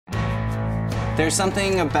There's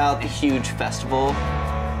something about a huge festival.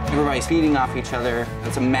 Everybody's feeding off each other.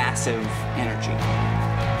 It's a massive energy.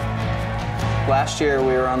 Last year,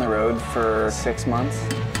 we were on the road for 6 months.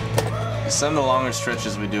 Some of the longer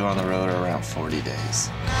stretches we do on the road are around 40 days.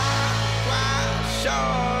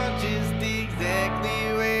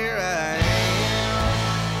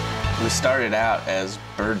 We started out as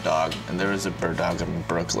Bird Dog, and there was a Bird Dog in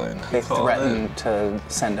Brooklyn. They threatened to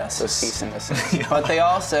send us a cease and desist. But they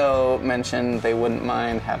also mentioned they wouldn't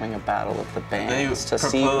mind having a battle of the bands to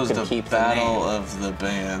see who could keep the name. They proposed a battle of the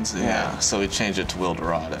bands, yeah. So we changed it to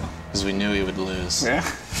Wilderado, because we knew he would lose. Yeah.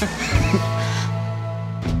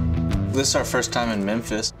 This is our first time in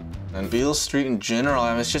Memphis. And Beale Street in general,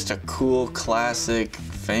 I mean, it's just a cool, classic,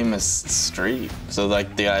 famous street. So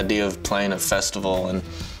like the idea of playing a festival and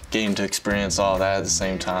getting to experience all that at the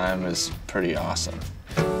same time is pretty awesome.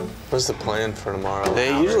 What's the plan for tomorrow? They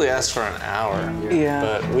Hour. usually ask for an hour,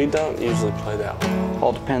 but we don't usually play that long.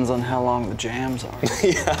 All depends on how long the jams are.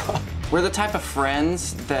 Yeah. We're the type of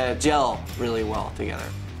friends that gel really well together.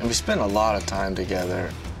 And we spent a lot of time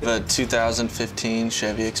together. The 2015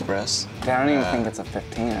 Chevy Express. I don't even think it's a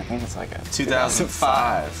 15, I think it's like a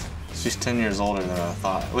 2005. She's 10 years older than I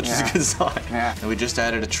thought, which is a good sign. Yeah. And we just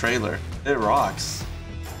added a trailer. It rocks.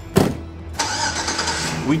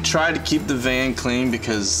 We try to keep the van clean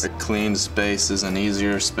because a clean space is an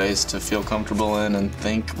easier space to feel comfortable in and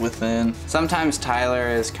think within. Sometimes Tyler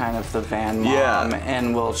is kind of the van mom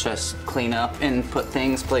and will just clean up and put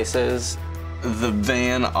things places. The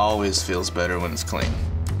van always feels better when it's clean.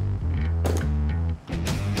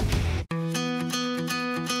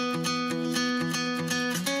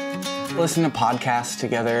 Listen to podcasts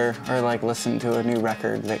together or like listen to a new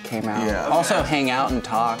record that came out. Yeah. Also hang out and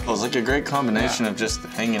talk. It was like a great combination of just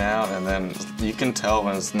hanging out, and then you can tell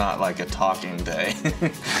when it's not like a talking day.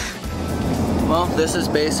 Well, this is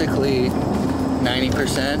basically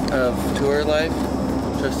 90% of tour life,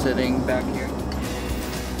 just sitting back here.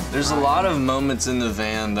 There's a lot of moments in the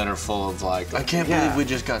van that are full of like, I can't believe we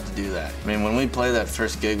just got to do that. I mean, when we played that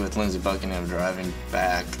first gig with Lindsey Buckingham driving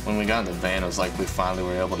back, when we got in the van, it was like we finally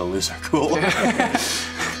were able to lose our cool.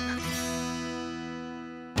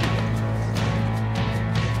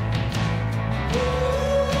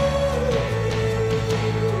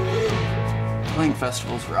 Playing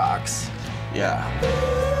festivals rocks. Yeah.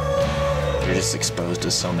 You're just exposed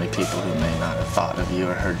to so many people who may not have thought of you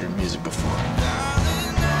or heard your music before.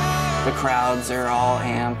 The crowds are all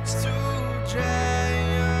amped.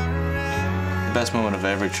 The best moment of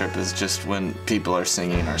every trip is just when people are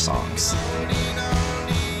singing our songs.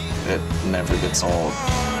 It never gets old.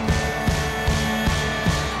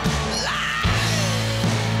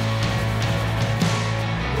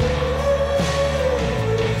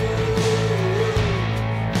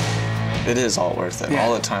 It is all worth it. Yeah.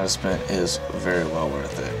 All the time spent is very well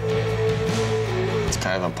worth it. It's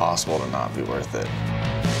kind of impossible to not be worth it.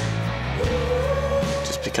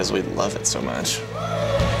 Just because we love it so much.